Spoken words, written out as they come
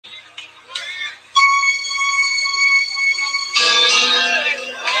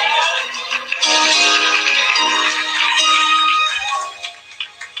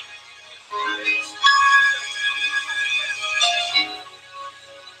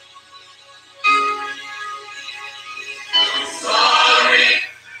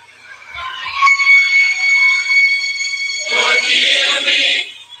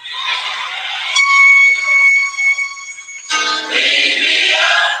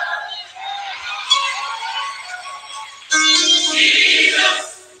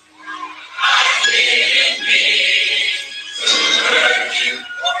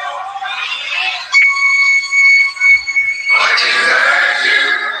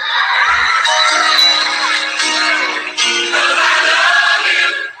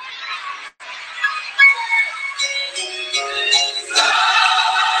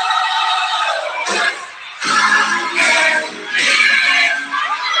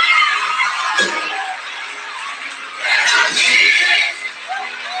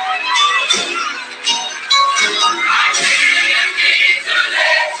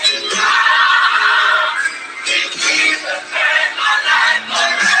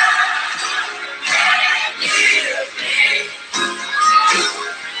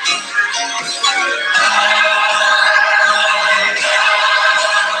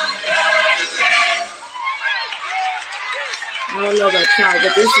Sorry,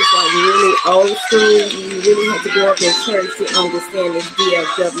 but this is like really old school. You really have to go up in church to understand this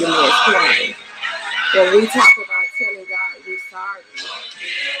DFW man's crying. When we talk about telling God, we're sorry,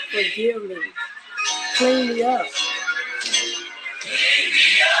 forgive me, clean me up.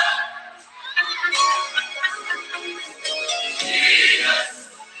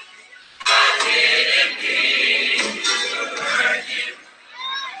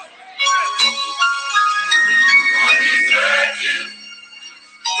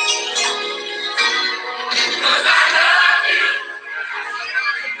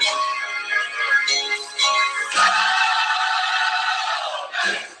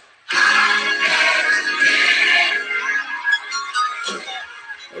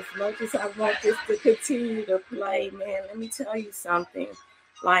 As much as I want this to continue to play, man, let me tell you something.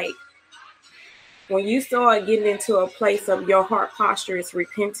 Like, when you start getting into a place of your heart posture is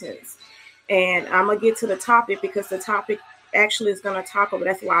repentance. And I'm going to get to the topic because the topic actually is going to talk about,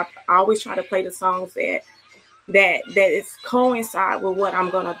 that's why I always try to play the songs that is coincide with what I'm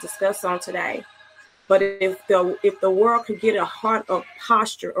going to discuss on today. But if the world could get a heart of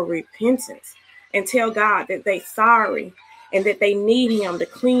posture of repentance and tell God that they're sorry and that they need him to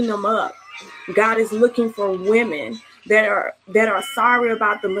clean them up, God is looking for women that are sorry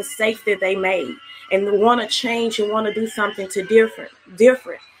about the mistakes that they made and want to change and want to do something to different.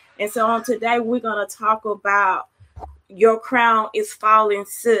 And so on today, we're going to talk about your crown is falling,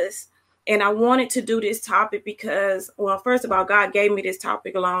 sis. And I wanted to do this topic because, well, first of all, God gave me this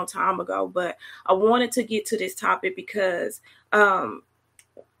topic a long time ago, but I wanted to get to this topic because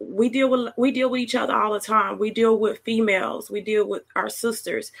we deal with each other all the time. We deal with females. We deal with our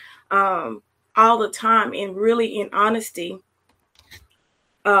sisters all the time. And really, in honesty,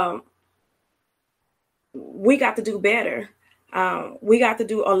 we got to do better. We got to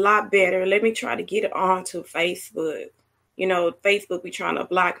do a lot better. Let me try to get it onto Facebook. You know, Facebook be trying to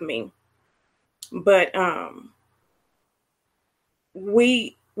block me. But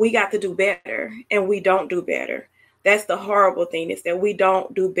we got to do better, and we don't do better. That's the horrible thing, is that we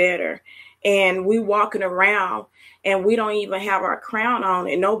don't do better. And we walking around and we don't even have our crown on,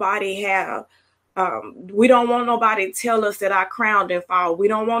 and nobody have. We don't want nobody to tell us that our crown didn't fall. We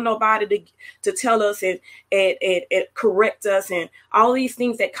don't want nobody to tell us and correct us, and all these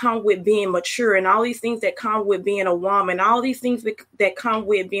things that come with being mature, and all these things that come with being a woman, all these things that come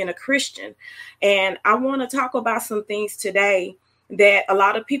with being a Christian. And I want to talk about some things today that a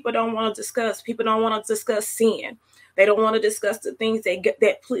lot of people don't want to discuss. People don't want to discuss sin. They don't want to discuss the things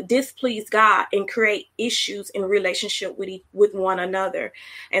that displease God and create issues in relationship with one another.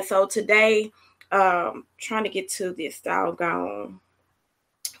 And so today, trying to get to this doggone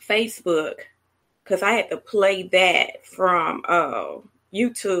Facebook, because I had to play that from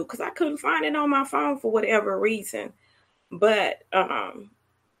YouTube because I couldn't find it on my phone for whatever reason. But I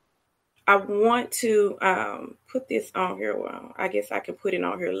want to put this on here. Well, I guess I can put it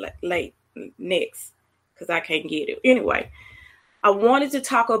on here late next because I can't get it. Anyway, I wanted to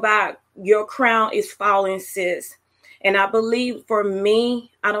talk about your crown is falling, sis. And I believe for me,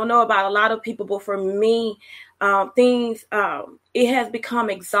 I don't know about a lot of people, but for me, it has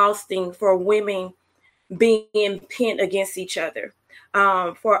become exhausting for women being pent against each other.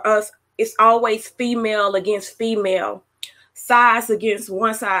 For us, it's always female against female, size against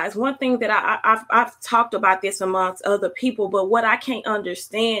one size. One thing that I've talked about this amongst other people, but what I can't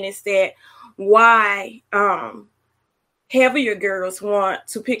understand is that why heavier girls want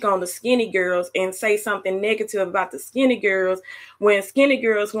to pick on the skinny girls and say something negative about the skinny girls when skinny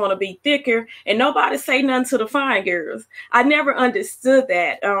girls want to be thicker, and nobody say nothing to the fine girls. I never understood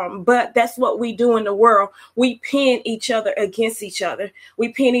that. But that's what we do in the world. We pin each other against each other. We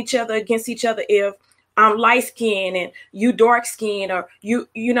pin each other against each other if I'm light skinned and you dark skinned, or you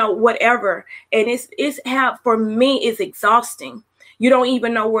know, whatever. And for me, it's exhausting. You don't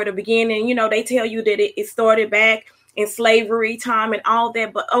even know where to begin. And, you know, they tell you that it started back in slavery time and all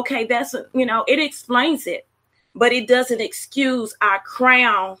that. But okay, it explains it, but it doesn't excuse our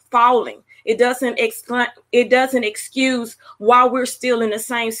crown falling. It doesn't excuse why we're still in the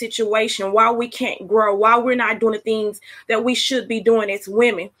same situation, why we can't grow, why we're not doing the things that we should be doing as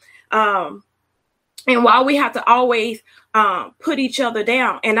women. And why we have to always put each other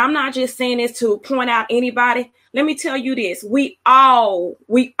down. And I'm not just saying this to point out anybody. Let me tell you this. We all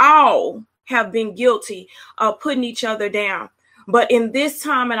have been guilty of putting each other down. But in this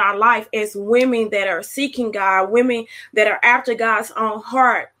time in our life, as women that are seeking God, women that are after God's own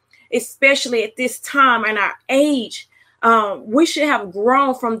heart, especially at this time in our age, we should have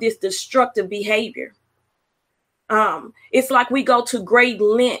grown from this destructive behavior. It's like we go to great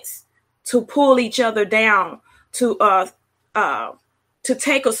lengths to pull each other down, to to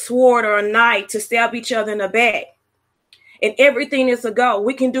take a sword or a knife to stab each other in the back. And everything is a go.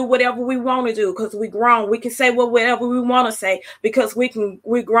 We can do whatever we want to do because we're grown. We can say whatever we want to say because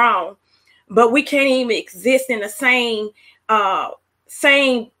we're grown. But we can't even exist in the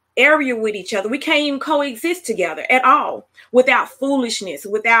same area with each other. We can't even coexist together at all without foolishness,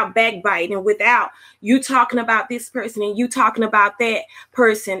 without backbiting, without you talking about this person and you talking about that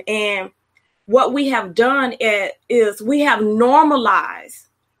person. And what we have done is we have normalized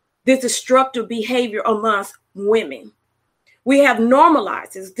this destructive behavior amongst women. We have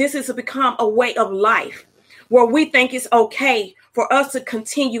normalized this. This has become a way of life where we think it's okay for us to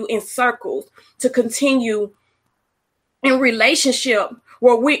continue in circles, to continue in relationship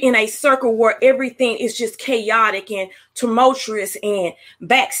where we're in a circle where everything is just chaotic and tumultuous and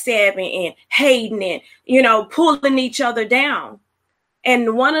backstabbing and hating and, pulling each other down.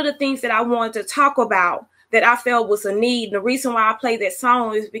 And one of the things that I wanted to talk about that I felt was a need, and the reason why I play that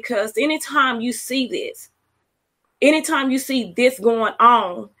song is because anytime you see this going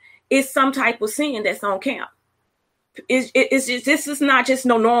on, it's some type of sin that's on camp. It's just, this is not just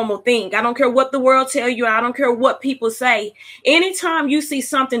no normal thing. I don't care what the world tell you. I don't care what people say. Anytime you see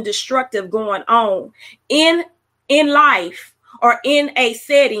something destructive going on in life or in a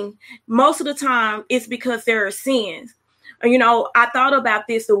setting, most of the time it's because there are sins. I thought about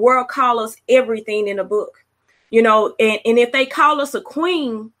this. The world calls us everything in the book, and if they call us a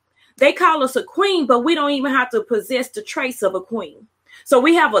queen, they call us a queen, but we don't even have to possess the trace of a queen. So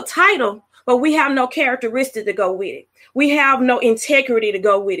we have a title, but we have no characteristic to go with it. We have no integrity to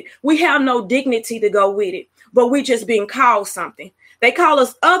go with it. We have no dignity to go with it, but we just being called something. They call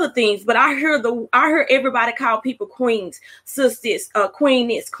us other things, but I heard everybody call people queens, sisters, queen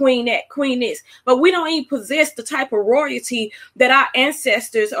this, queen that, queen this. But we don't even possess the type of royalty that our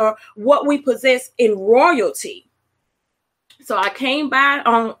ancestors or what we possess in royalty. So I came by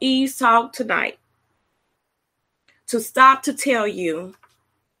on Eve's Talk tonight to stop to tell you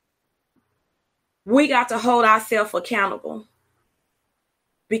we got to hold ourselves accountable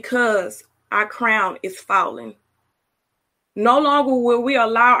because our crown is falling. No longer will we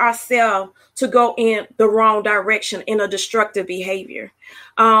allow ourselves to go in the wrong direction in a destructive behavior.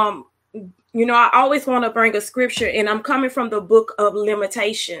 I always want to bring a scripture, and I'm coming from the book of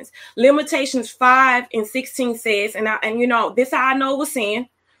Limitations. Limitations 5:16 says, this how I know we're sin.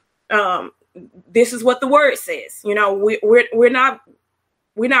 This is what the word says. We're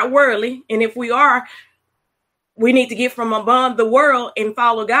not worldly, and if we are, we need to get from above the world and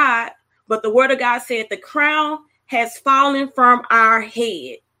follow God. But the word of God said the crown has fallen from our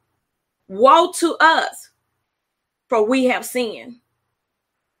head. Woe to us, for we have sinned.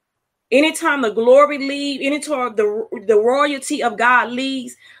 Anytime the glory leaves, anytime the royalty of God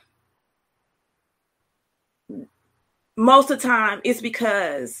leaves, most of the time it's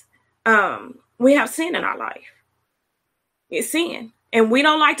because we have sin in our life. It's sin. And we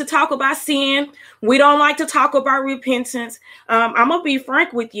don't like to talk about sin. We don't like to talk about repentance. I'm going to be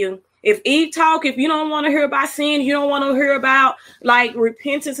frank with you. If Eve Talk, if you don't want to hear about sin, you don't want to hear about like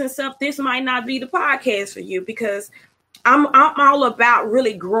repentance and stuff, this might not be the podcast for you, because I'm all about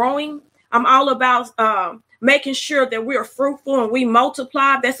really growing. I'm all about making sure that we're fruitful and we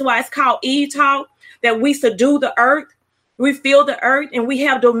multiply. That's why it's called Eve Talk, that we subdue the earth. We feel the earth and we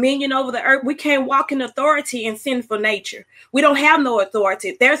have dominion over the earth. We can't walk in authority in sinful nature. We don't have no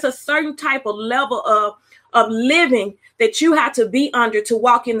authority. There's a certain type of level of living that you have to be under to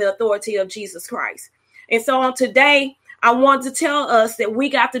walk in the authority of Jesus Christ. And so on today, I want to tell us that we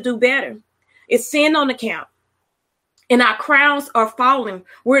got to do better. It's sin on the count. And our crowns are falling.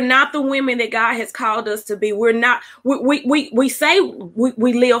 We're not the women that God has called us to be. We're not. We say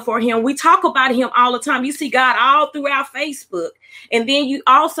we live for him. We talk about him all the time. You see God all throughout Facebook, and then you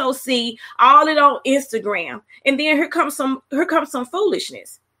also see all it on Instagram. And then here comes some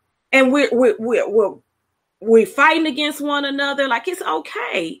foolishness, and we're fighting against one another. Like, it's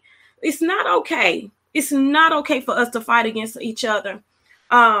okay. It's not okay. It's not okay for us to fight against each other.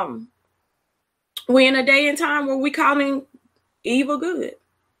 We're in a day and time where we're calling evil good.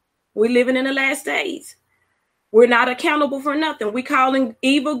 We're living in the last days. We're not accountable for nothing. We're calling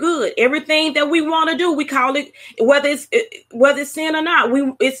evil good. Everything that we want to do, we call it, whether it's sin or not.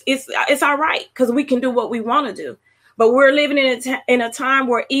 It's all right because we can do what we want to do. But we're living in a time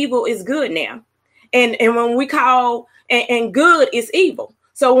where evil is good now, and when we call and good is evil.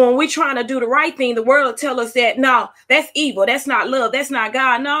 So when we're trying to do the right thing, the world will tell us that no, that's evil. That's not love. That's not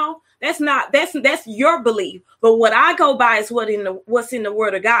God. No. That's your belief. But what I go by is what's in the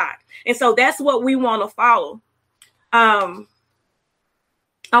word of God. And so that's what we want to follow.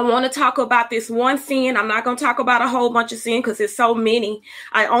 I want to talk about this one sin. I'm not going to talk about a whole bunch of sin because there's so many.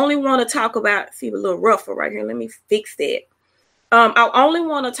 I only want to talk about, see a little ruffle right here. Let me fix that. I only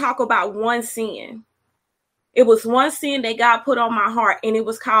want to talk about one sin. It was one sin that God put on my heart, and it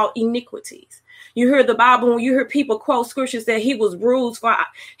was called iniquities. You hear the Bible, when you hear people quote scriptures that he was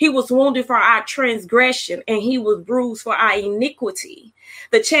wounded for our transgression, and he was bruised for our iniquity.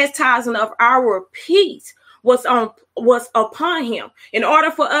 The chastisement of our peace was upon him. In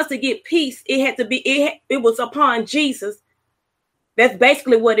order for us to get peace, it was upon Jesus. That's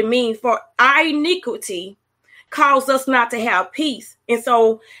basically what it means. For our iniquity caused us not to have peace. And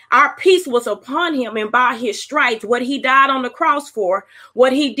so our peace was upon him, and by his stripes, what he died on the cross for,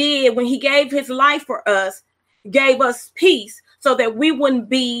 what he did when he gave his life for us, gave us peace so that we wouldn't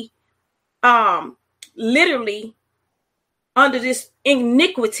be literally under this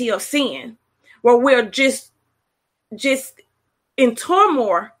iniquity of sin, where we're just in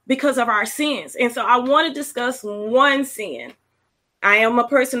turmoil because of our sins. And so I want to discuss one sin. I am a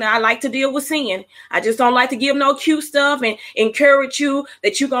person that I like to deal with sin. I just don't like to give no cute stuff and encourage you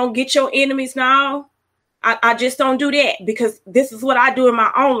that you're going to get your enemies now. I just don't do that, because this is what I do in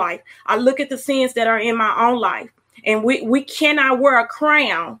my own life. I look at the sins that are in my own life, and we cannot wear a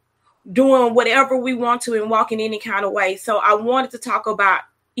crown doing whatever we want to and walk in any kind of way. So I wanted to talk about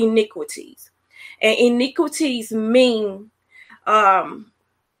iniquities. And iniquities mean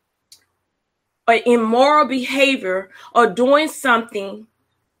immoral behavior or doing something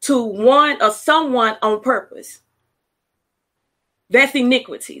to one or someone on purpose. That's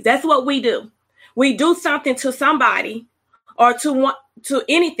iniquity. That's what we do. We do something to somebody or to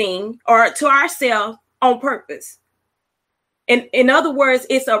anything or to ourselves on purpose. And in other words,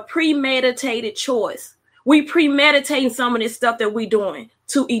 it's a premeditated choice. We premeditating some of this stuff that we're doing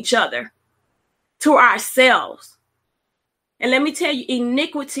to each other, to ourselves. And let me tell you,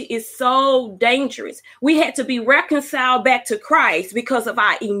 iniquity is so dangerous. We had to be reconciled back to Christ because of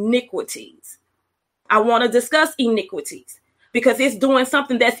our iniquities. I want to discuss iniquities because it's doing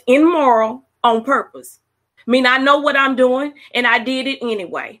something that's immoral on purpose. I mean, I know what I'm doing and I did it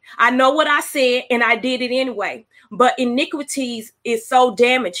anyway. I know what I said and I did it anyway. But iniquities is so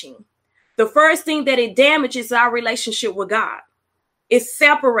damaging. The first thing that it damages is our relationship with God. It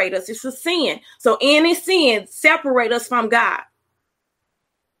separates us. It's a sin. So any sin separates us from God.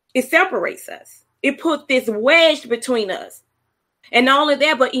 It separates us. It puts this wedge between us. And not only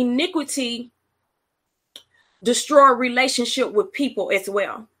that, but iniquity destroys relationship with people as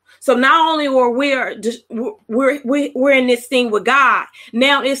well. So not only are we're in this thing with God,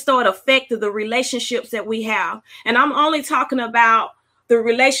 now it started affecting the relationships that we have. And I'm only talking about the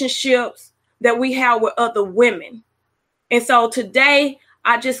relationships that we have with other women. And so today,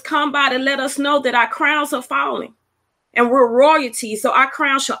 I just come by to let us know that our crowns are falling and we're royalty. So our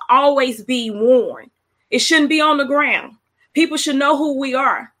crown should always be worn. It shouldn't be on the ground. People should know who we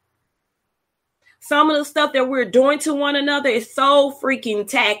are. Some of the stuff that we're doing to one another is so freaking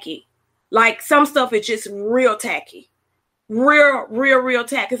tacky. Like some stuff is just real tacky. Real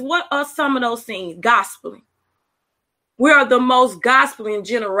tacky. What are some of those things? Gospeling. We are the most gospeling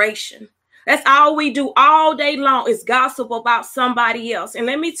generation. That's all we do all day long is gossip about somebody else. And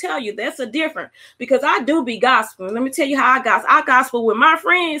let me tell you, that's a difference, because I do be gospeling. Let me tell you how I gossip. I gospel with my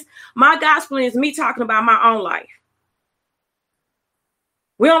friends. My gospeling is me talking about my own life.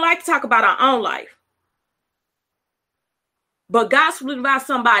 We don't like to talk about our own life. But gospeling about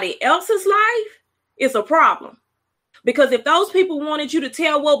somebody else's life is a problem. Because if those people wanted you to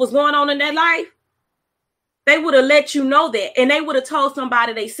tell what was going on in their life, they would have let you know that. And they would have told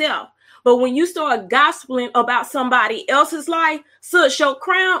somebody themselves. But when you start gospeling about somebody else's life, such your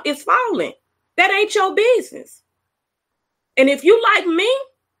crown is falling. That ain't your business. And if you like me,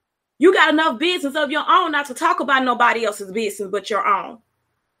 you got enough business of your own not to talk about nobody else's business but your own.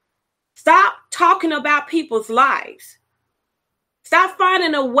 Stop talking about people's lives. Stop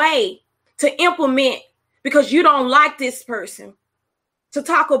finding a way to implement because you don't like this person to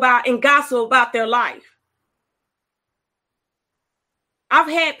talk about and gossip about their life. I've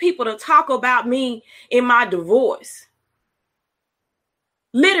had people to talk about me in my divorce.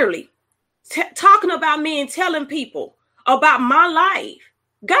 Literally talking about me and telling people about my life,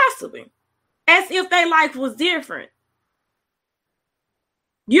 gossiping as if their life was different.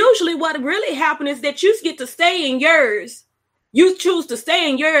 Usually what really happens is that you get to stay in yours. You choose to stay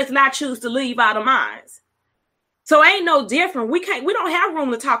in yours and I choose to leave out of mine. So ain't no different. We don't have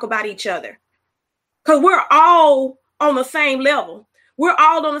room to talk about each other because we're all on the same level. We're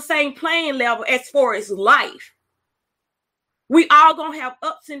all on the same playing level as far as life. We all going to have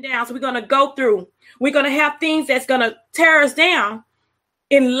ups and downs. We're going to go through. We're going to have things that's going to tear us down.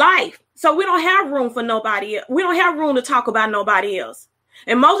 in life. So we don't have room for nobody else. We don't have room to talk about nobody else.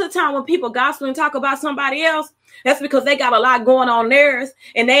 And most of the time when people gossip and talk about somebody else, that's because they got a lot going on theirs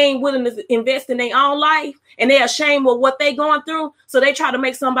and they ain't willing to invest in their own life, and they're ashamed of what they going through. So they try to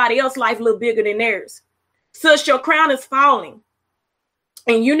make somebody else's life look bigger than theirs. Sis, your crown is falling,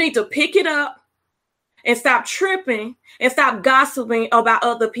 and you need to pick it up and stop tripping and stop gossiping about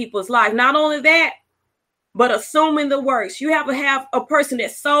other people's life. Not only that, but assuming the worst. You have to have a person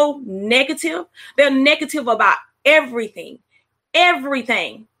that's so negative. They're negative about everything.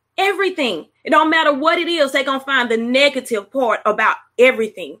 Everything. It don't matter what it is. They're going to find the negative part about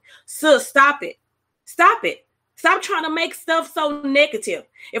everything. So stop it. Stop trying to make stuff so negative.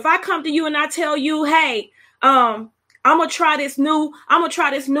 If I come to you and I tell you, hey, I'm going to try this new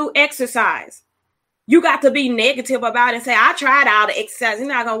exercise. You got to be negative about it and say, I tried all the exercise. It's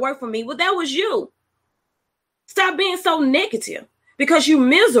not going to work for me. Well, that was you. Stop being so negative because you're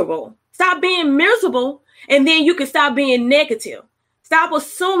miserable. Stop being miserable, and then you can stop being negative. Stop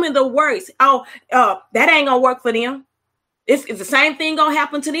assuming the worst. Oh, that ain't gonna work for them. It's the same thing gonna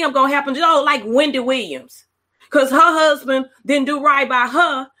happen to them. Gonna happen to like Wendy Williams, because her husband didn't do right by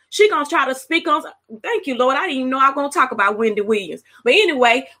her. She gonna try to speak on. Thank you, Lord. I didn't even know I was gonna talk about Wendy Williams. But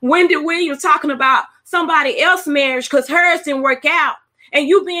anyway, Wendy Williams talking about somebody else's marriage because hers didn't work out. And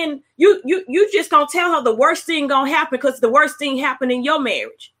you just gonna tell her the worst thing gonna happen because the worst thing happened in your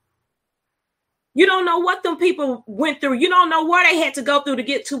marriage. You don't know what them people went through. You don't know what they had to go through to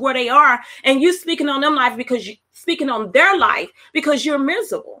get to where they are. And you speaking on them life because you speaking on their life because you're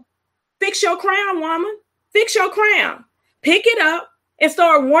miserable. Fix your crown, woman. Fix your crown. Pick it up and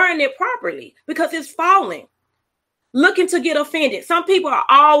start wearing it properly because it's falling. Looking to get offended. Some people are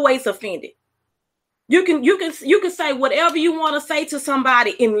always offended. You can say whatever you want to say to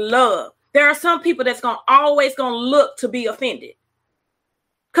somebody in love. There are some people that's always gonna look to be offended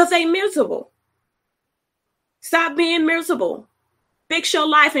because they miserable. Stop being miserable. Fix your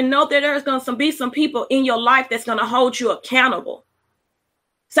life and know that there's going to be some people in your life that's going to hold you accountable.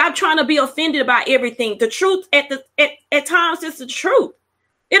 Stop trying to be offended about everything. The truth at times is the truth.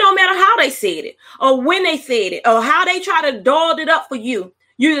 It don't matter how they said it or when they said it or how they try to doll it up for you.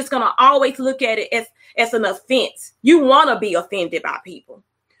 You're just going to always look at it as an offense. You want to be offended by people.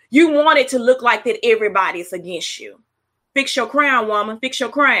 You want it to look like that everybody's against you. Fix your crown, woman. Fix your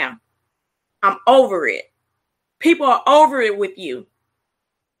crown. I'm over it. People are over it with you.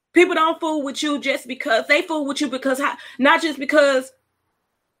 People don't fool with you just because they fool with you because not just because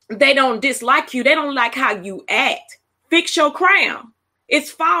they don't dislike you. They don't like how you act. Fix your crown. It's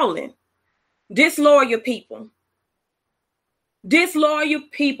falling. Disloyal people. Disloyal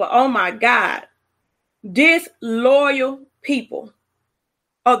people. Oh my God. Disloyal people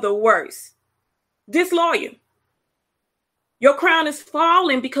are the worst. Disloyal. Your crown is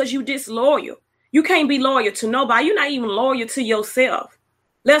falling because you disloyal. You can't be loyal to nobody. You're not even loyal to yourself,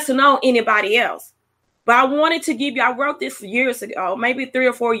 less alone anybody else. But I wanted to give you, I wrote this years ago, maybe 3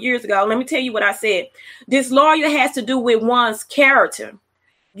 or 4 years ago. Let me tell you what I said. Disloyal has to do with one's character.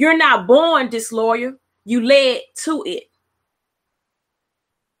 You're not born disloyal. You led to it.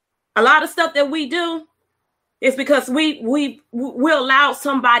 A lot of stuff that we do is because we allow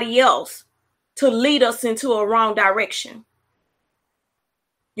somebody else to lead us into a wrong direction.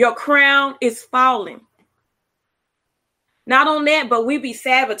 Your crown is falling. Not on that, but we be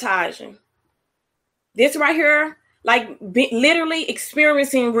sabotaging. This right here, like literally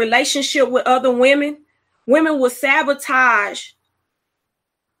experiencing relationship with other women. Women will sabotage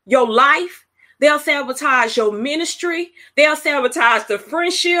your life. They'll sabotage your ministry. They'll sabotage the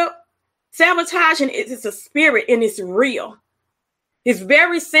friendship. Sabotaging is a spirit and it's real. It's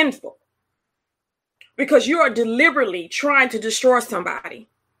very sinful because you are deliberately trying to destroy somebody.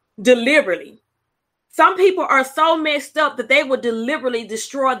 Deliberately. Some people are so messed up that they would deliberately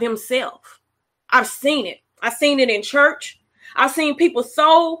destroy themselves. I've seen it. I've seen it in church. I've seen people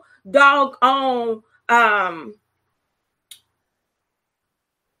so doggone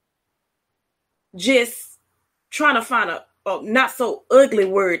just trying to find a not so ugly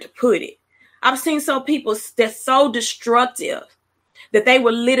word to put it. I've seen some people that's so destructive that they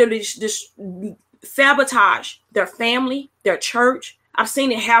will literally sabotage their family, their church. I've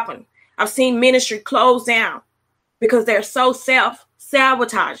seen it happen. I've seen ministry close down because they're so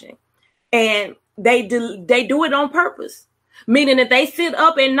self-sabotaging. And they do it on purpose, meaning that they sit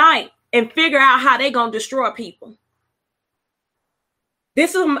up at night and figure out how they're going to destroy people.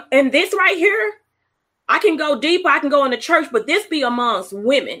 This right here, I can go deeper. I can go into church, but this be amongst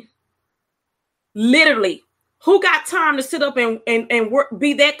women. Literally, who got time to sit up and work,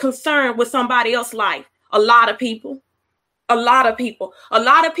 be that concerned with somebody else's life? A lot of people. A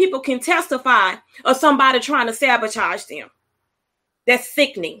lot of people can testify of somebody trying to sabotage them. That's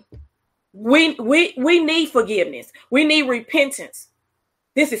sickening. We need forgiveness. We need repentance.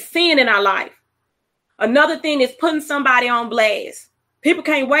 This is sin in our life. Another thing is putting somebody on blast. People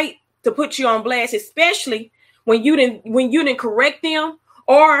can't wait to put you on blast, especially when you didn't correct them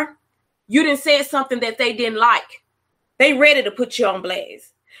or you didn't say something that they didn't like. They ready to put you on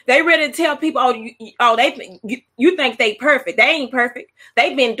blast. They ready to tell people, you think they perfect. They ain't perfect.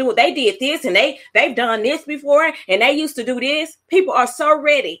 They did this and they've done this before and they used to do this. People are so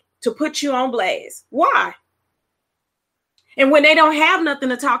ready to put you on blast. Why? And when they don't have nothing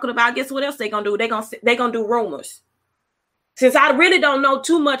to talk about, guess what else they're gonna do? They're gonna do rumors. Since I really don't know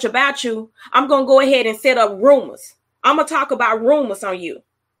too much about you, I'm gonna go ahead and set up rumors. I'm gonna talk about rumors on you.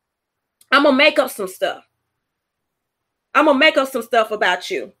 I'm gonna make up some stuff. I'm gonna make up some stuff about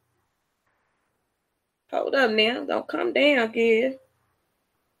you. Hold up now. Don't come down, kid.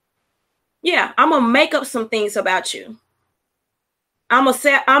 Yeah, I'm gonna make up some things about you. I'm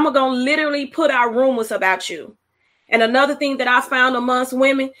gonna literally put out rumors about you. And another thing that I found amongst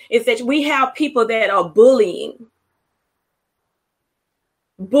women is that we have people that are bullying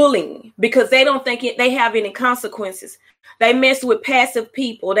because they don't think they have any consequences. They mess with passive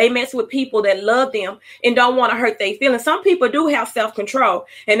people. They mess with people that love them and don't want to hurt their feelings. Some people do have self-control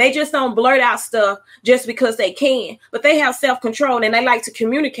and they just don't blurt out stuff just because they can, but they have self-control and they like to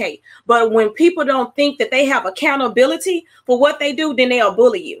communicate. But when people don't think that they have accountability for what they do, then they'll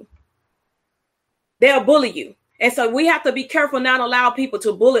bully you. They'll bully you. And so we have to be careful not to allow people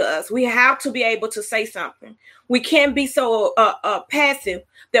to bully us. We have to be able to say something. We can't be so passive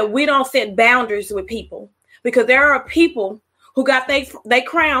that we don't set boundaries with people, because there are people who got their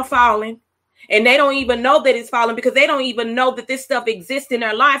crown falling and they don't even know that it's falling, because they don't even know that this stuff exists in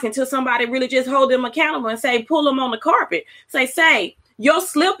their life until somebody really just hold them accountable and say, pull them on the carpet. Say, your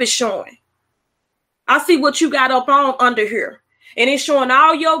slip is showing. I see what you got up on under here. And it's showing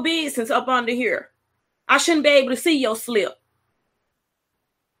all your business up under here. I shouldn't be able to see your slip.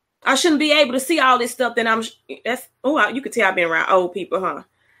 I shouldn't be able to see all this stuff that you could tell I've been around old people, huh?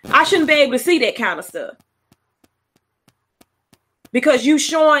 I shouldn't be able to see that kind of stuff. Because you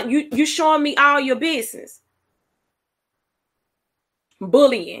showing me all your business.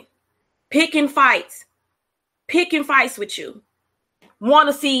 Bullying, picking fights with you. Want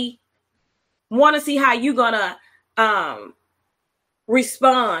to see how you gonna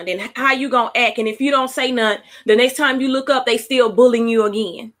respond and how you gonna act. And if you don't say nothing, the next time you look up, they still bullying you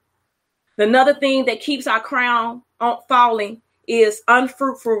again. Another thing that keeps our crown falling is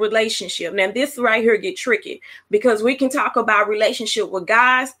unfruitful relationship. Now this right here get tricky, because we can talk about relationship with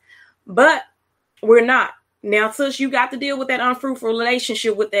guys, but we're not. Now, sis, you got to deal with that unfruitful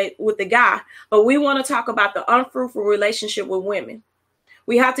relationship with the guy, but we want to talk about the unfruitful relationship with women.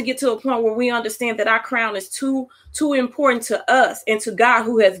 We have to get to a point where we understand that our crown is too important to us and to God,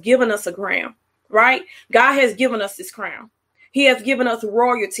 who has given us a crown, right? God has given us this crown. He has given us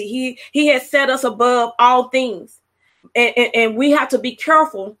royalty. He has set us above all things. And we have to be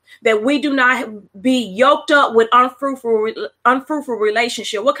careful that we do not be yoked up with unfruitful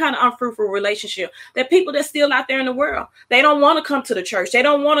relationship. What kind of unfruitful relationship? That people that's still out there in the world, they don't want to come to the church. They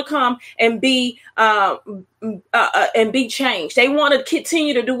don't want to come and be changed. They want to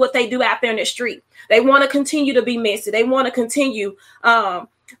continue to do what they do out there in the street. They want to continue to be messy. They want to continue to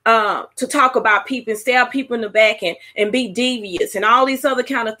talk about people and stab people in the back and be devious and all these other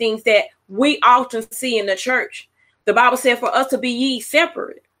kind of things that we often see in the church. The Bible said for us to be ye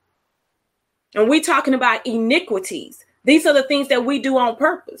separate. And we're talking about iniquities. These are the things that we do on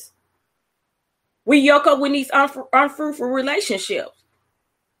purpose. We yoke up with these unfruitful relationships,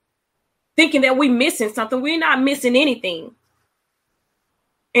 thinking that we're missing something. We're not missing anything.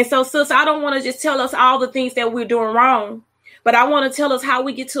 And so, sis, I don't want to just tell us all the things that we're doing wrong, but I want to tell us how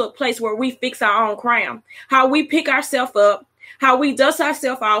we get to a place where we fix our own crown, how we pick ourselves up, how we dust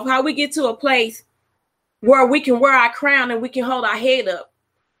ourselves off, how we get to a place where we can wear our crown and we can hold our head up.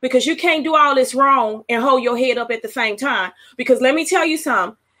 Because you can't do all this wrong and hold your head up at the same time. Because let me tell you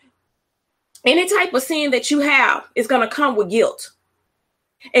something. Any type of sin that you have is going to come with guilt.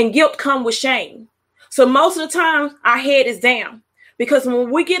 And guilt comes with shame. So most of the time, our head is down. Because when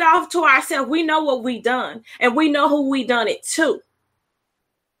we get off to ourselves, we know what we done. And we know who we done it to.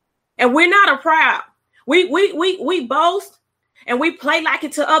 And we're not a proud. We boast and we play like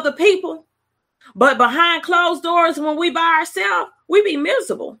it to other people. But behind closed doors, when we by ourselves, we be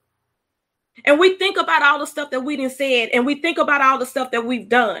miserable. And we think about all the stuff that we done said, and we think about all the stuff that we've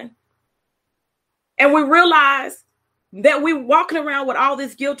done. And we realize that we're walking around with all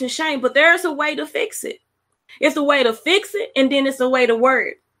this guilt and shame, but there's a way to fix it. It's a way to fix it, and then it's a way to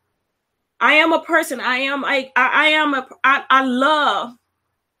word. I am a person. I love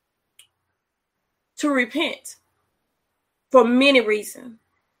to repent for many reasons.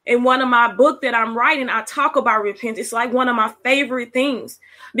 In one of my books that I'm writing, I talk about repentance. It's like one of my favorite things,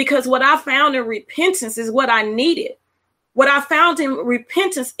 because what I found in repentance is what I needed. What I found in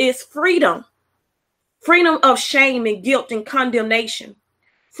repentance is freedom. Freedom of shame and guilt and condemnation.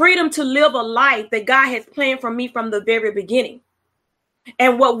 Freedom to live a life that God has planned for me from the very beginning.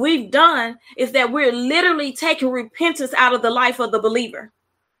 And what we've done is that we're literally taking repentance out of the life of the believer.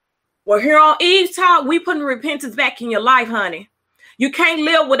 Well, here on Eve's Talk, we putting repentance back in your life, honey. You can't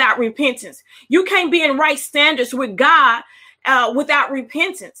live without repentance. You can't be in right standards with God without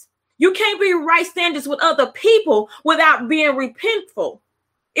repentance. You can't be in right standards with other people without being repentful.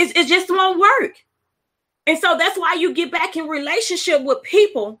 It just won't work. And so that's why you get back in relationship with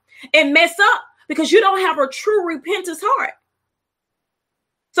people and mess up, because you don't have a true repentance heart.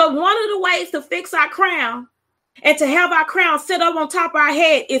 So one of the ways to fix our crown and to have our crown set up on top of our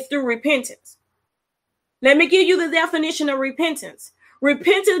head is through repentance. Let me give you the definition of repentance.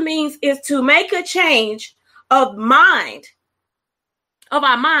 Repentance means is to make a change of mind, of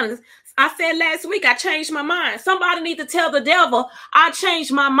our minds. I said last week, I changed my mind. Somebody need to tell the devil, I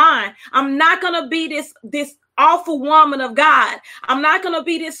changed my mind. I'm not going to be this awful woman of God. I'm not going to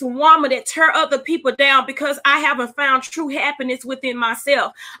be this woman that tear other people down because I haven't found true happiness within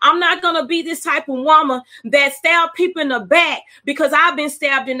myself. I'm not going to be this type of woman that stab people in the back because I've been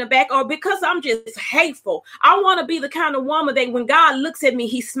stabbed in the back, or because I'm just hateful. I want to be the kind of woman that when God looks at me,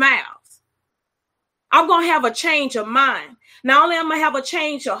 he smiles. I'm going to have a change of mind. Not only am I going to have a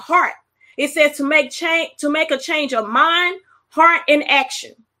change of heart, it says to make a change of mind, heart, and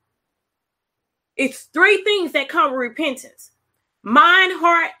action. It's three things that come with repentance: mind,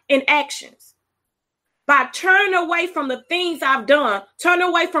 heart, and actions. By turning away from the things I've done, turning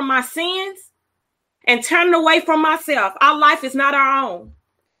away from my sins, and turning away from myself. Our life is not our own.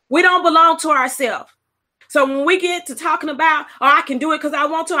 We don't belong to ourselves. So when we get to talking about, oh, I can do it because I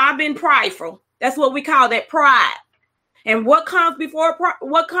want to, I've been prideful. That's what we call that, pride. And what comes before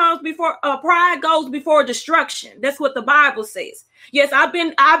pride goes before destruction. That's what the Bible says. Yes, I've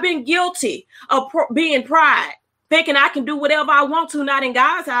been guilty of being pride, thinking I can do whatever I want to, not in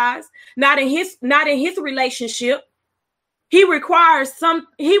God's eyes, not in his relationship. He requires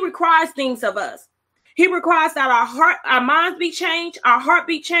things of us. He requires that our minds be changed, our heart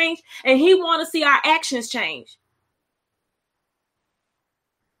be changed, and he wants to see our actions change.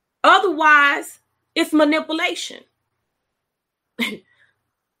 Otherwise, it's manipulation.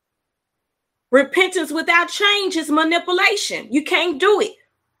 Repentance without change is manipulation. You can't do it.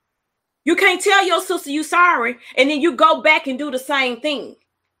 You can't tell your sister you sorry and then you go back and do the same thing.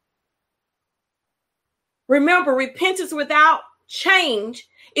 Remember, repentance without change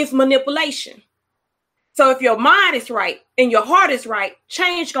is manipulation. So if your mind is right and your heart is right,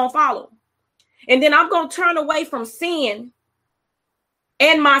 change gonna follow. And then I'm gonna turn away from sin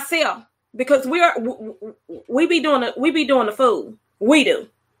and myself, because we be doing the fool. We do.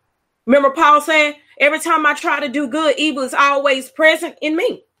 Remember Paul said, every time I try to do good, evil is always present in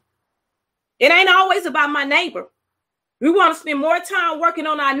me. It ain't always about my neighbor. We want to spend more time working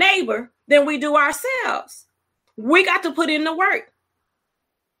on our neighbor than we do ourselves. We got to put in the work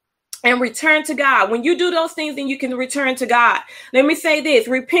and return to God. When you do those things, then you can return to God. Let me say this: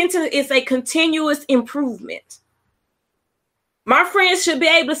 repentance is a continuous improvement. My friends should be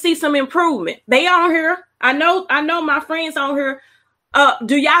able to see some improvement. They on here. I know my friends on here.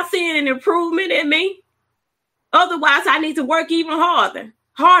 Do y'all see an improvement in me? Otherwise, I need to work even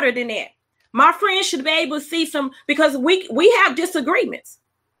harder than that. My friends should be able to see some, because we have disagreements,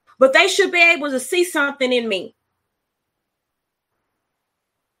 but they should be able to see something in me.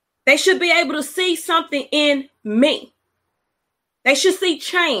 They should be able to see something in me. They should see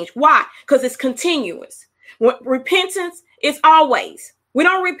change. Why? Because it's continuous. Repentance is always. We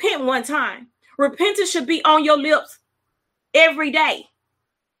don't repent one time. Repentance should be on your lips every day.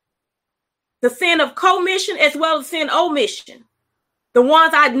 The sin of commission as well as sin of omission. The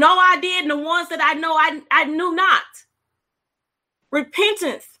ones I know I did and the ones that I know I knew not.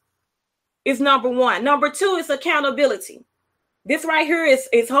 Repentance is number one. Number two is accountability. This right here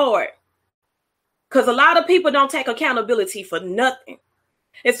is hard, because a lot of people don't take accountability for nothing.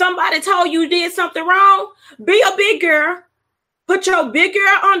 If somebody told you did something wrong, be a big girl. Put your big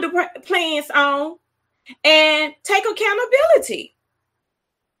girl underpants on and take accountability.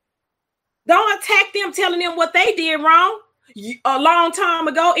 Don't attack them telling them what they did wrong a long time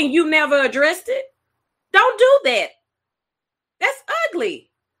ago and you never addressed it. Don't do that. That's ugly.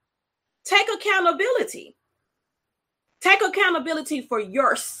 Take accountability. Take accountability for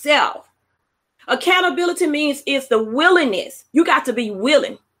yourself. Accountability means it's the willingness. You got to be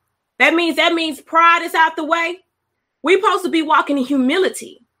willing. That means pride is out the way. We're supposed to be walking in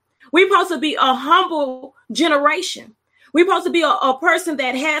humility. We're supposed to be a humble generation. We're supposed to be a person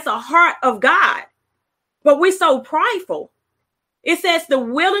that has a heart of God. But we're so prideful. It says the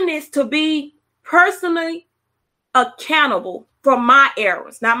willingness to be personally accountable for my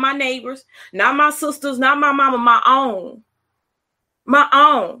errors, not my neighbors, not my sisters, not my mama, my own. My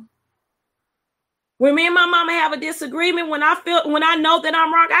own. When me and my mama have a disagreement, when I know that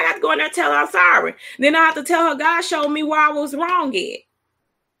I'm wrong, I got to go in there and tell her I'm sorry. Then I have to tell her God showed me where I was wrong at.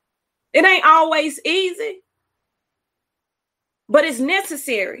 It ain't always easy, but it's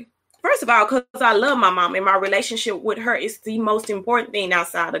necessary. First of all, because I love my mom and my relationship with her is the most important thing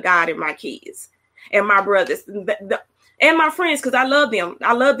outside of God and my kids and my brothers and my friends, because I love them.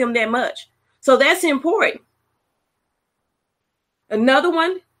 I love them that much. So that's important. Another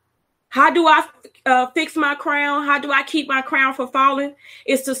one, how do I fix my crown? How do I keep my crown from falling?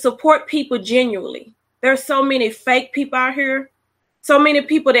 Is to support people genuinely. There's so many fake people out here. So many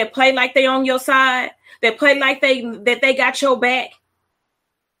people that play like they on your side, that play like they got your back,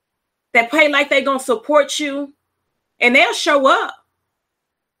 that play like they gonna support you, and they'll show up,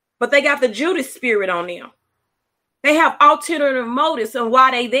 but they got the Judas spirit on them. They have alternative motives on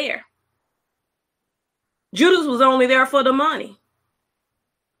why they there. Judas was only there for the money.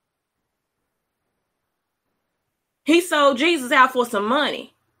 He sold Jesus out for some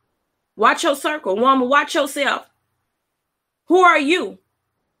money. Watch your circle, woman. Watch yourself. Who are you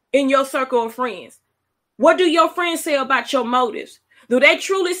in your circle of friends? What do your friends say about your motives? Do they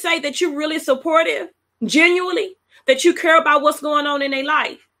truly say that you're really supportive, genuinely, that you care about what's going on in their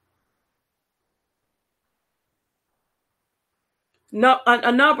life? No,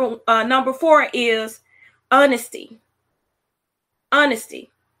 number 4 is honesty. Honesty.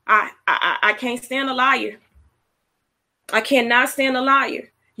 I can't stand a liar. I cannot stand a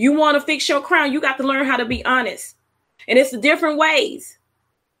liar. You want to fix your crown, you got to learn how to be honest. And it's different ways.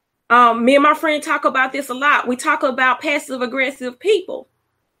 Me and my friend talk about this a lot. We talk about passive aggressive people.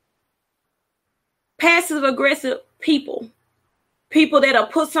 Passive aggressive people. People that'll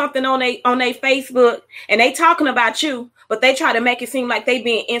put something on they Facebook and they talking about you, but they try to make it seem like they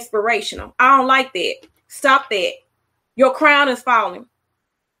being inspirational. I don't like that. Stop that. Your crown is falling.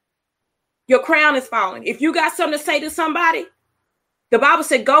 Your crown is falling. If you got something to say to somebody, the Bible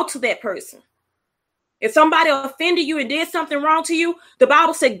said go to that person. If somebody offended you and did something wrong to you, the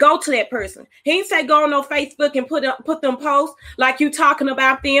Bible said go to that person. He didn't say go on no Facebook and put them posts like you talking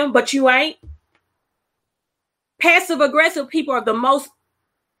about them, but you ain't. Passive aggressive people are the most,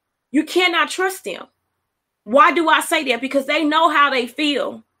 you cannot trust them. Why do I say that? Because they know how they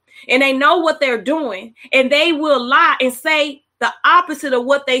feel and they know what they're doing, and they will lie and say the opposite of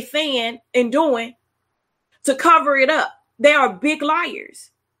what they saying and doing to cover it up. They are big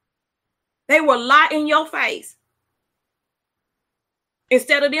liars. They will lie in your face.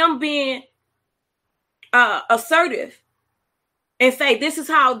 Instead of them being assertive and say, this is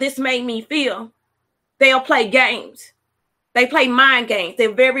how this made me feel, they'll play games. They play mind games.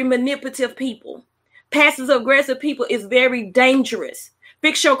 They're very manipulative people. Passive aggressive people is very dangerous.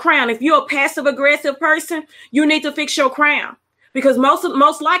 Fix your crown. If you're a passive aggressive person, you need to fix your crown, because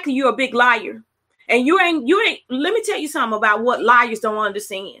most likely you're a big liar. And you ain't, let me tell you something about what liars don't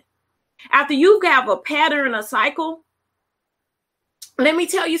understand. After you have a pattern, a cycle, let me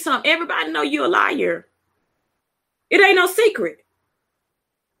tell you something. Everybody know you're a liar. It ain't no secret.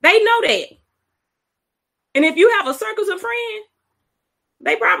 They know that. And if you have a circle of friends,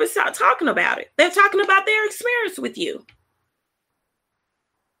 they probably start talking about it. They're talking about their experience with you.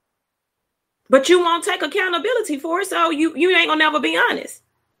 But you won't take accountability for it, so you ain't gonna never be honest.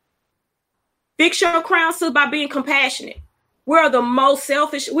 Fix your crown still by being compassionate. We are the most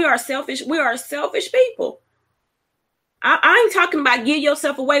selfish. We are selfish. We are selfish people. I ain't talking about give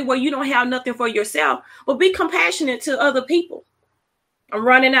yourself away where you don't have nothing for yourself, but be compassionate to other people. I'm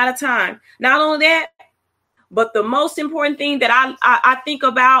running out of time. Not only that, but the most important thing that I think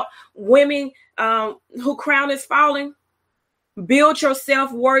about women who crown is falling, build your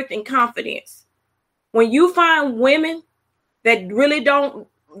self-worth and confidence. When you find women that really don't,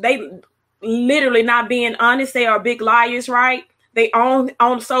 they literally not being honest, they are big liars, right? They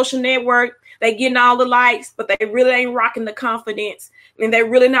on social network, they getting all the likes, but they really ain't rocking the confidence, and they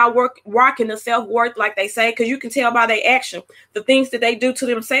really not rocking the self-worth like they say, because you can tell by their action, the things that they do to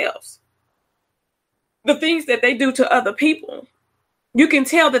themselves, the things that they do to other people. You can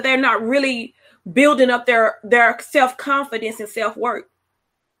tell that they're not really building up their self-confidence and self-worth.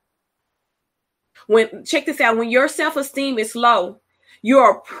 Check this out, when your self-esteem is low, you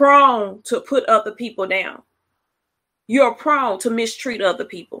are prone to put other people down. You're prone to mistreat other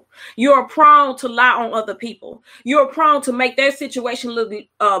people. You're prone to lie on other people. You're prone to make their situation look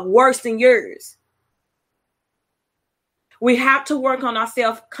worse than yours. We have to work on our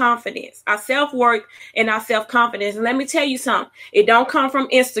self-confidence, our self-worth, and our self-confidence. And let me tell you something. It don't come from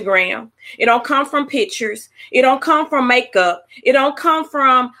Instagram. It don't come from pictures. It don't come from makeup. It don't come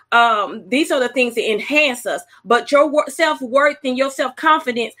from, these are the things that enhance us. But your self-worth and your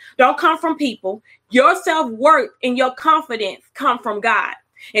self-confidence don't come from people. Your self-worth and your confidence come from God.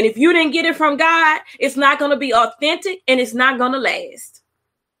 And if you didn't get it from God, it's not going to be authentic and it's not going to last.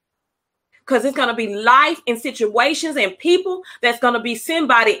 Because it's going to be life and situations and people that's going to be sent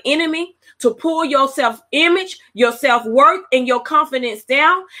by the enemy to pull your self-image, your self-worth, and your confidence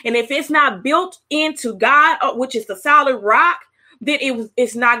down. And if it's not built into God, which is the solid rock, then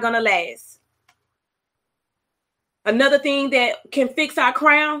it's not going to last. Another thing that can fix our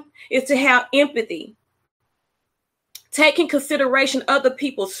crown is to have empathy. Taking consideration other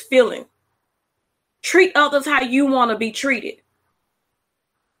people's feelings. Treat others how you want to be treated.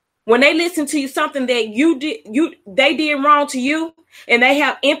 When they listen to you, something that they did wrong to you, and they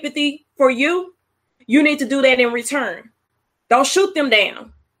have empathy for you, you need to do that in return. Don't shoot them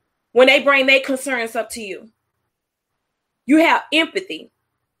down when they bring their concerns up to you. You have empathy.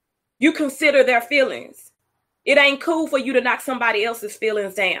 You consider their feelings. It ain't cool for you to knock somebody else's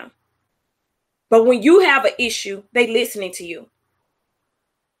feelings down. But when you have an issue, they listening to you.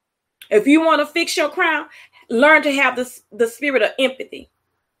 If you want to fix your crown, learn to have the spirit of empathy.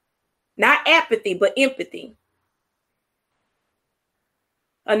 Not apathy, but empathy.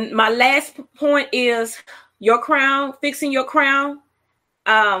 And my last point is your crown, fixing your crown.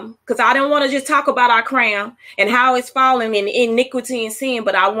 Because I don't want to just talk about our crown and how it's falling in iniquity and sin,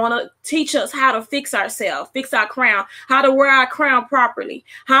 but I want to teach us how to fix ourselves, fix our crown, how to wear our crown properly,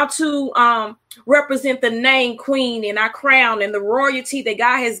 how to represent the name Queen in our crown and the royalty that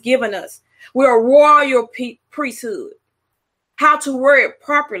God has given us. We're a royal priesthood. How to wear it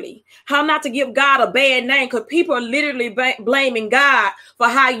properly, how not to give God a bad name, because people are literally blaming God for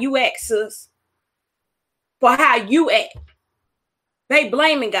how you act, sis. For how you act. They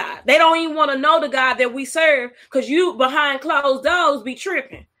blaming God. They don't even want to know the God that we serve, because you behind closed doors be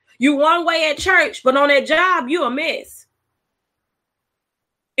tripping. You one way at church, but on that job, you a mess.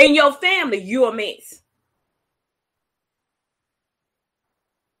 In your family, you a mess.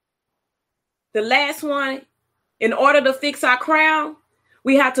 The last one, in order to fix our crown,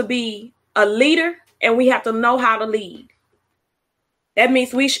 we have to be a leader and we have to know how to lead. That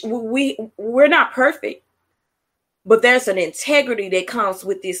means we're not perfect, but there's an integrity that comes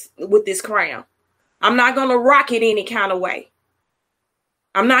with this crown. I'm not going to rock it any kind of way.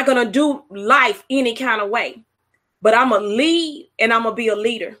 I'm not going to do life any kind of way, but I'm going to lead and I'm going to be a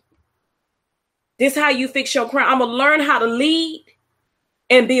leader. This is how you fix your crown. I'm going to learn how to lead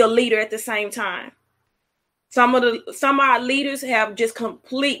and be a leader at the same time. Some of our leaders have just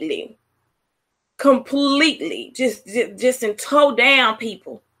completely just in toe down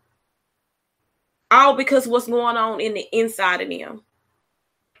people. All because what's going on in the inside of them.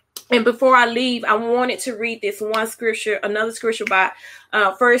 And before I leave, I wanted to read this one scripture, another scripture by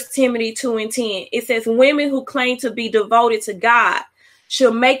 1 Timothy 2:10. It says, women who claim to be devoted to God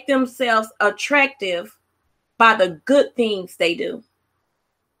should make themselves attractive by the good things they do.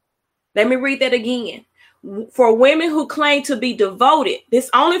 Let me read that again. For women who claim to be devoted,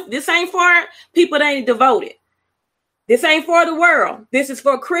 this ain't for people that ain't devoted. This ain't for the world. This is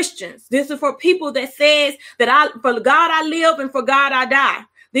for Christians. This is for people that says that for God I live and for God I die.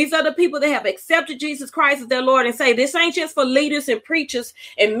 These are the people that have accepted Jesus Christ as their Lord and say, this ain't just for leaders and preachers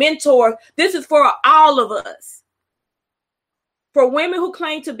and mentors. This is for all of us. For women who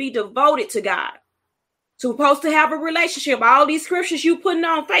claim to be devoted to God, supposed to have a relationship. All these scriptures you putting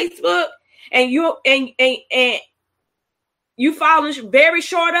on Facebook, and you falling very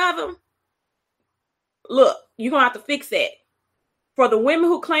short of them. Look, you're going to have to fix that. For the women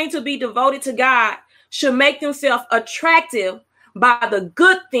who claim to be devoted to God should make themselves attractive by the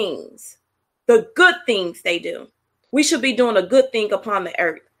good things they do. We should be doing a good thing upon the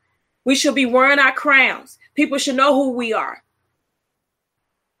earth. We should be wearing our crowns. People should know who we are.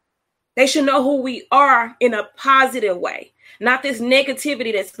 They should know who we are in a positive way, not this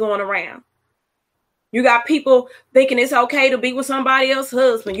negativity that's going around. You got people thinking it's okay to be with somebody else's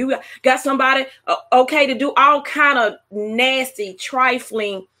husband. You got somebody okay to do all kind of nasty,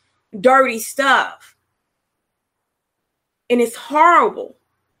 trifling, dirty stuff. And it's horrible.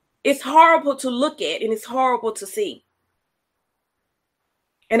 It's horrible to look at and it's horrible to see.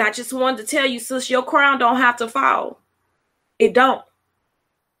 And I just wanted to tell you, sis, your crown don't have to fall. It don't.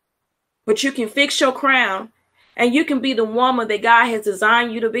 But you can fix your crown, and you can be the woman that God has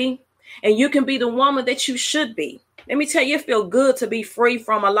designed you to be. And you can be the woman that you should be. Let me tell you, it feels good to be free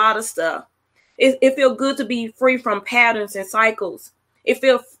from a lot of stuff. It feels good to be free from patterns and cycles. It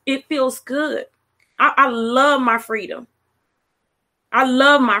feels good. I love my freedom. I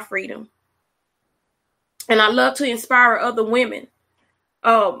love my freedom. And I love to inspire other women.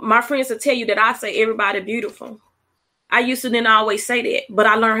 My friends will tell you that I say everybody beautiful. I used to then always say that, but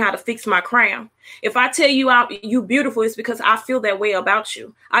I learned how to fix my crown. If I tell you you beautiful, it's because I feel that way about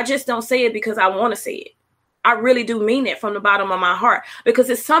you. I just don't say it because I want to say it. I really do mean it from the bottom of my heart, because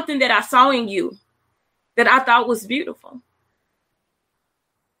it's something that I saw in you that I thought was beautiful.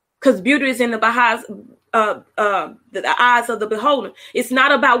 Because beauty is in the eyes of the beholder. It's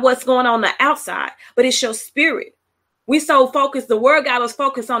not about what's going on the outside, but it's your spirit. We so focused. The word got us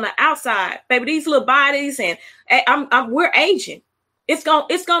focused on the outside, baby. These little bodies, and we're aging. It's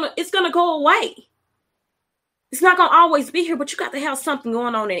gonna go away. It's not gonna always be here, but you got to have something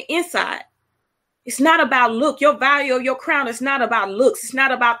going on in the inside. It's not about look. Your value of your crown is not about looks. It's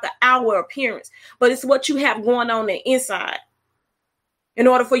not about the outward appearance, but it's what you have going on the inside. In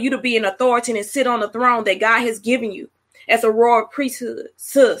order for you to be an authority and sit on the throne that God has given you as a royal priesthood,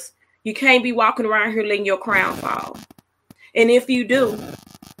 sis, you can't be walking around here letting your crown fall. And if you do,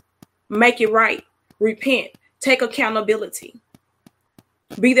 make it right. Repent. Take accountability.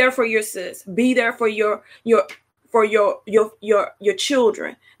 Be there for your sis. Be there for your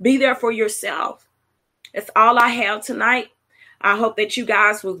children. Be there for yourself. That's all I have tonight. I hope that you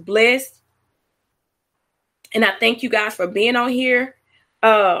guys was blessed. And I thank you guys for being on here.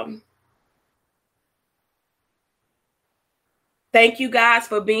 Thank you guys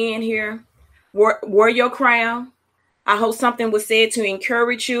for being here. Wear your crown. I hope something was said to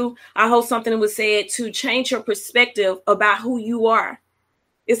encourage you. I hope something was said to change your perspective about who you are.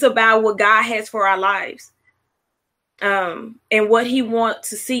 It's about what God has for our lives, and what He wants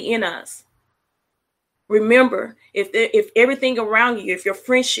to see in us. Remember, if everything around you, if your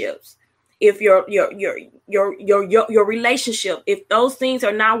friendships, if your relationship, if those things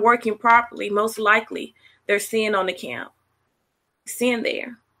are not working properly, most likely there's sin on the camp. Sin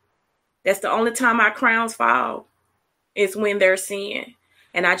there. That's the only time our crowns fall, is when there's sin.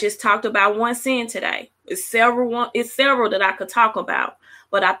 And I just talked about one sin today. It's several that I could talk about,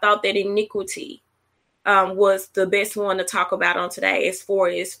 but I thought that iniquity was the best one to talk about on today, as far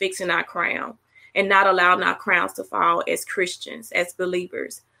as fixing our crown and not allowing our crowns to fall as Christians, as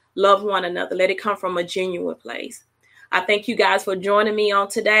believers. Love one another. Let it come from a genuine place. I thank you guys for joining me on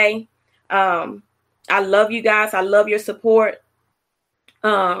today. I love you guys. I love your support.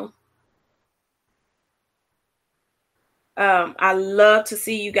 I love to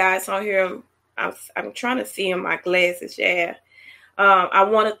see you guys on here. I'm trying to see in my glasses. Yeah. I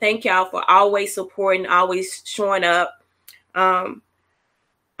want to thank y'all for always supporting, always showing up. I'm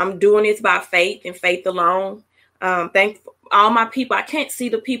doing this by faith and faith alone. Thank all my people. I can't see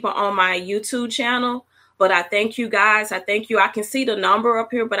the people on my YouTube channel, but I thank you guys. I thank you. I can see the number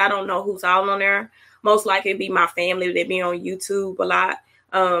up here, but I don't know who's all on there. Most likely it'd be my family. They be on YouTube a lot.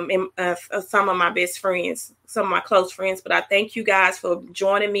 And some of my best friends, some of my close friends. But I thank you guys for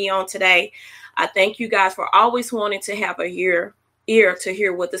joining me on today. I thank you guys for always wanting to have a ear to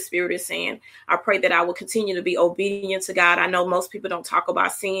hear what the Spirit is saying. I pray that I will continue to be obedient to God. I know most people don't talk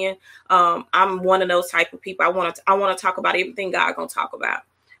about sin. I'm one of those type of people. I want to talk about everything God gonna talk about.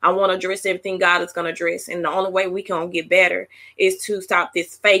 I want to address everything God is going to address. And the only way we can get better is to stop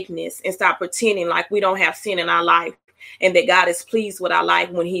this fakeness and stop pretending like we don't have sin in our life and that God is pleased with our life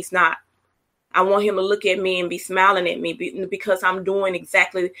when He's not. I want Him to look at me and be smiling at me because I'm doing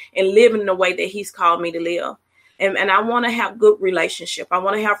exactly and living the way that He's called me to live. And I want to have good relationship. I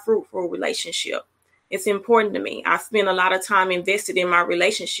want to have fruitful relationship. It's important to me. I spend a lot of time invested in my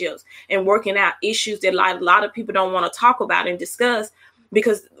relationships and working out issues that a lot of people don't want to talk about and discuss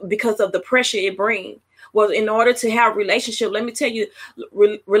because of the pressure it brings. Well, in order to have relationship, let me tell you,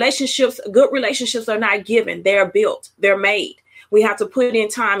 relationships, good relationships are not given. They're built. They're made. We have to put in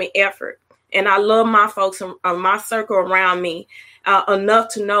time and effort. And I love my folks, my circle around me enough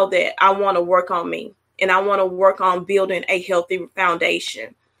to know that I want to work on me and I want to work on building a healthy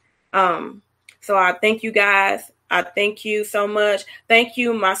foundation. So I thank you guys. I thank you so much. Thank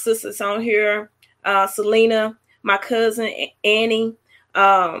you, my sisters on here, Selena, my cousin Annie,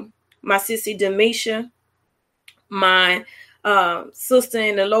 my sissy Demisha, my sister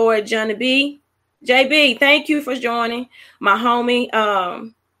in the Lord, Johnny B. JB, thank you for joining. My homie,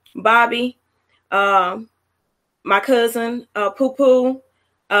 Bobby, my cousin, Poo Poo,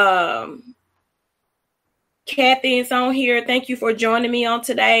 Kathy is on here. Thank you for joining me on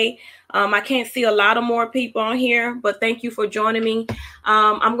today. I can't see a lot of more people on here, but thank you for joining me.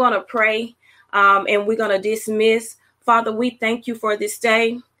 I'm going to pray and we're going to dismiss. Father, we thank you for this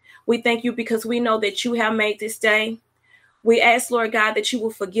day. We thank you because we know that you have made this day. We ask, Lord God, that you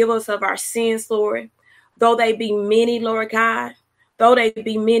will forgive us of our sins, Lord, though they be many, Lord God. Though they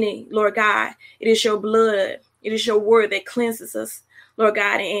be many, Lord God, it is your blood. It is your word that cleanses us, Lord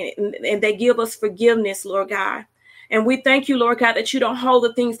God, and they give us forgiveness, Lord God. And we thank you, Lord God, that you don't hold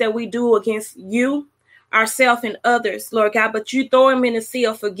the things that we do against you, ourselves, and others, Lord God, but you throw them in the sea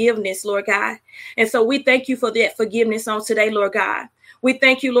of forgiveness, Lord God. And so we thank you for that forgiveness on today, Lord God. We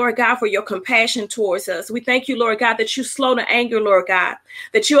thank you, Lord God, for your compassion towards us. We thank you, Lord God, that you slow to anger, Lord God,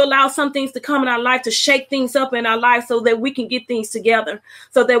 that you allow some things to come in our life to shake things up in our life so that we can get things together,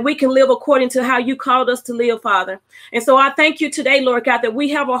 so that we can live according to how you called us to live, Father. And so I thank you today, Lord God, that we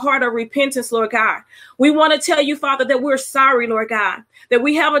have a heart of repentance, Lord God. We want to tell you, Father, that we're sorry, Lord God, that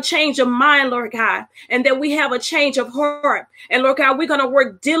we have a change of mind, Lord God, and that we have a change of heart. And Lord God, we're going to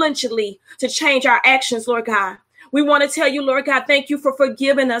work diligently to change our actions, Lord God. We want to tell you, Lord God, thank you for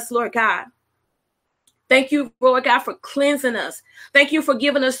forgiving us, Lord God. Thank you, Lord God, for cleansing us. Thank you for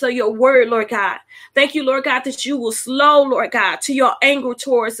giving us your word, Lord God. Thank you, Lord God, that you will slow, Lord God, to your anger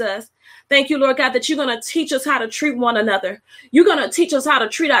towards us. Thank you, Lord God, that you're going to teach us how to treat one another. You're going to teach us how to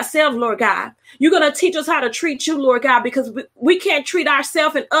treat ourselves, Lord God. You're going to teach us how to treat you, Lord God, because we can't treat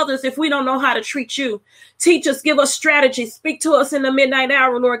ourselves and others if we don't know how to treat you. Teach us, give us strategy, speak to us in the midnight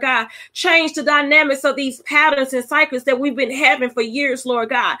hour, Lord God. Change the dynamics of these patterns and cycles that we've been having for years, Lord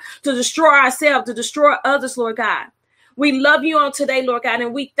God, to destroy ourselves, to destroy others, Lord God. We love you on today, Lord God,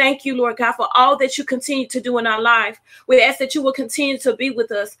 and we thank you, Lord God, for all that you continue to do in our life. We ask that you will continue to be with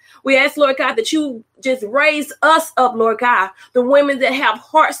us. We ask, Lord God, that you just raise us up, Lord God, the women that have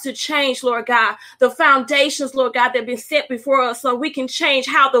hearts to change, Lord God, the foundations, Lord God, that have been set before us so we can change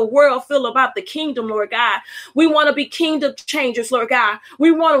how the world feel about the kingdom, Lord God. We want to be kingdom changers, Lord God.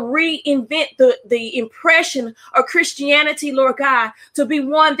 We want to reinvent the impression of Christianity, Lord God, to be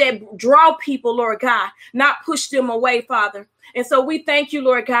one that draw people, Lord God, not push them away, Father. And so we thank you,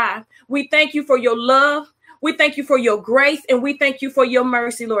 Lord God. We thank you for your love. We thank you for your grace, and we thank you for your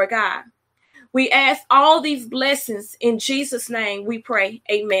mercy, Lord God. We ask all these blessings in Jesus' name. We pray.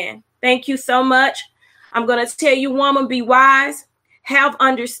 Amen. Thank you so much. I'm going to tell you, woman, be wise, have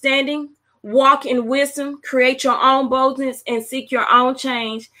understanding, walk in wisdom, create your own boldness, and seek your own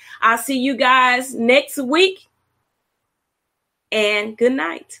change. I'll see you guys next week. And good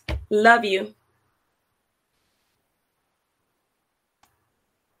night. Love you.